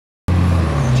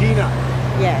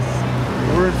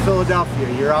Yes. We're in Philadelphia.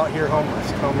 You're out here homeless.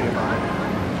 Tell me about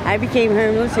it. I became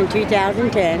homeless in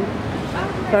 2010.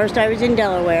 First I was in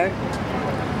Delaware,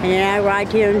 and then I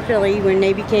arrived here in Philly when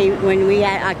we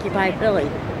had Occupy Philly.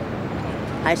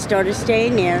 I started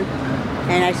staying there,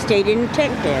 and I stayed in a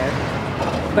tent there.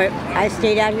 But I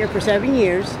stayed out here for 7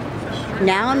 years.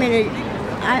 Now I'm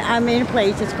in a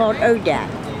place. It's called ODAT.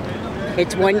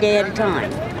 It's one day at a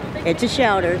time. It's a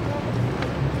shelter.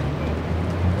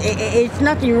 It's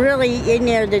nothing really in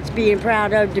there that's being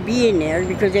proud of to be in there,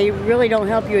 because they really don't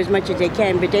help you as much as they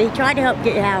can, but they try to help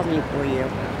get housing for you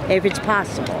if it's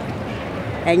possible,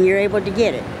 and you're able to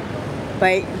get it.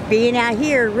 But being out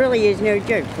here really is no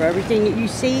joke. For everything that you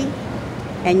see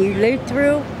and you live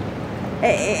through,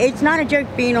 it's not a joke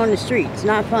being on the street. It's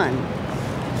not fun.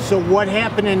 So what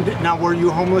happened now were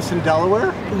you homeless in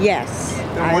Delaware? Yes.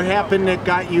 And what happened that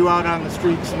got you out on the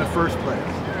streets in the first place?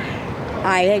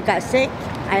 I had got sick.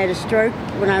 I had a stroke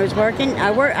when I was working.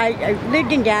 I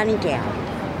lived in Downingtown,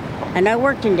 and I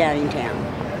worked in Downingtown.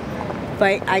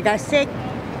 But I got sick,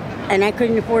 and I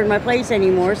couldn't afford my place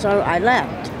anymore, so I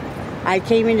left. I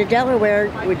came into Delaware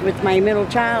with my middle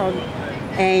child,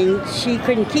 and she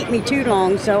couldn't keep me too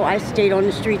long, so I stayed on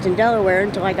the streets in Delaware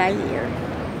until I got here.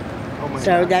 Oh my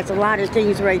so gosh. That's a lot of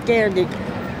things right there.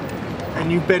 And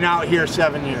you've been out here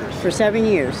 7 years? For 7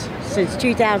 years, since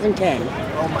 2010.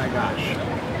 Oh my gosh.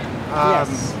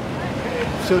 Yes.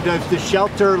 So does the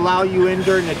shelter allow you in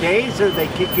during the days, or they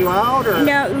kick you out? Or?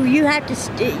 No, you have to.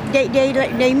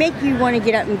 They make you want to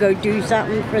get up and go do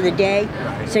something for the day,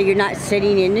 so you're not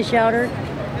sitting in the shelter.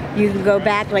 You can go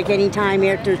back like any time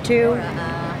after 2.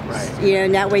 Right. You know,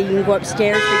 and that way you can go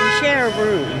upstairs. But you share a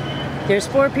room. There's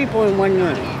 4 people in one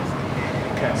room,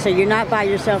 Okay. so you're not by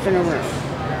yourself in a room.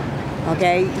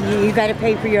 Okay, you got to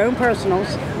pay for your own personals.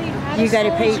 You got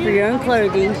to pay for your own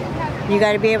clothing. You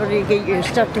got to be able to get your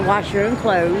stuff to wash your own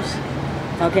clothes.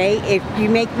 Okay, if you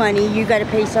make money, you got to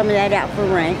pay some of that out for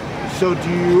rent. So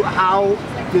how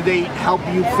do they help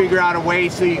you figure out a way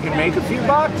so you can make a few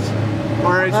bucks?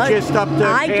 Or it's just up to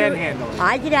panhandling?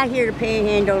 I get out here to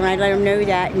panhandle, and I let them know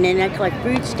that, and then I collect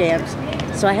food stamps.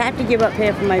 So I have to give up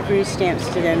half of my food stamps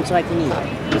to them so I can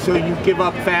eat. So you give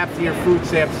up half of your food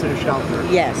stamps to the shelter?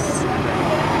 Yes.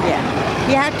 Yeah.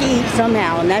 You have to eat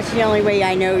somehow, and that's the only way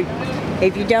I know.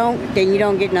 If you don't, then you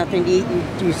don't get nothing to eat,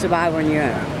 and you survive on your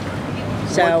own.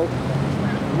 So.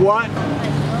 What?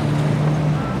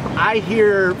 I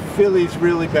hear Philly's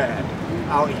really bad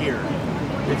out here.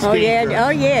 It's dangerous. Oh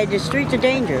yeah, the streets are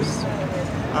dangerous.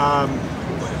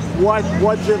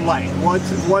 What's it like?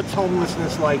 What's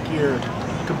homelessness like here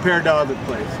compared to other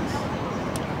places?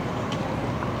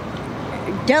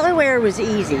 Delaware was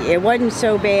easy. It wasn't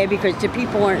so bad because the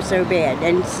people aren't so bad,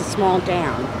 and it's a small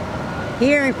town.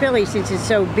 Here in Philly, since it's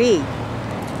so big,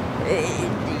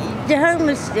 the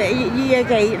homeless,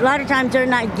 okay, a lot of times they're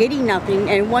not getting nothing,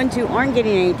 and ones who aren't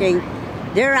getting anything,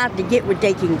 they're out to get what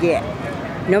they can get.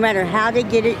 No matter how they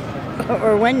get it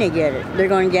or when they get it, they're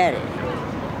going to get it.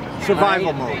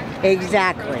 Survival mode.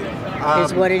 Exactly,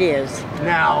 is what it is.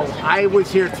 Now, I was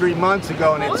here 3 months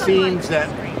ago, and it seems that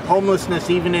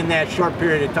homelessness, even in that short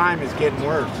period of time, is getting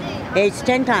worse. It's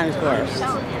 10 times worse.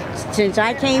 Since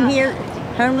I came here,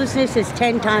 homelessness is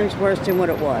 10 times worse than what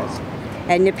it was.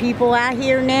 And the people out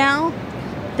here now,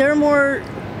 they're more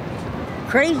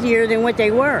crazier than what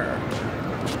they were.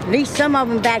 At least some of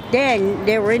them back then,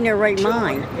 they were in their right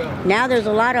mind. Now there's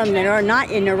a lot of them that are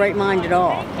not in their right mind at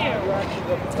all.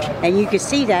 And you can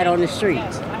see that on the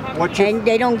streets. And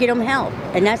they don't get them help,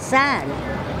 and that's sad.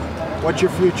 What's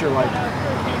your future like?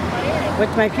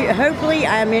 What's my future? Hopefully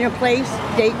I'm in a place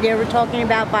they were talking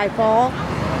about by fall,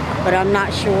 but I'm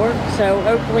not sure. So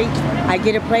hopefully I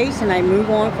get a place and I move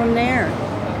on from there.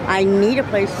 I need a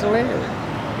place to live.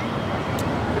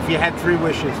 If you had 3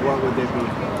 wishes, what would they be?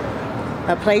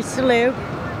 A place to live,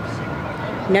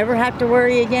 never have to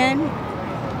worry again,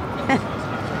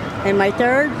 and my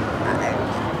third,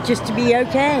 just to be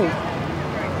okay.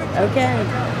 Okay.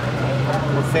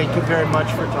 Well, thank you very much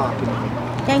for talking to me.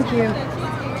 Thank you.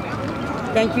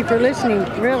 Thank you for listening,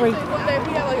 really.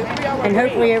 And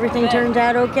hopefully everything turns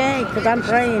out okay, because I'm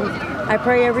praying. I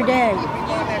pray every day.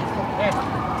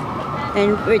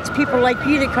 And it's people like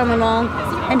you that come along,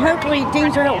 and hopefully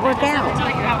things will work out.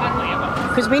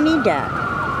 Because we need that.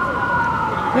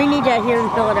 We need that here in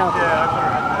Philadelphia.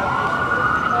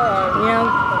 You know,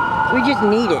 we just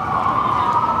need it.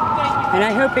 And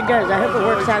I hope it does. I hope it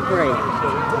works out great.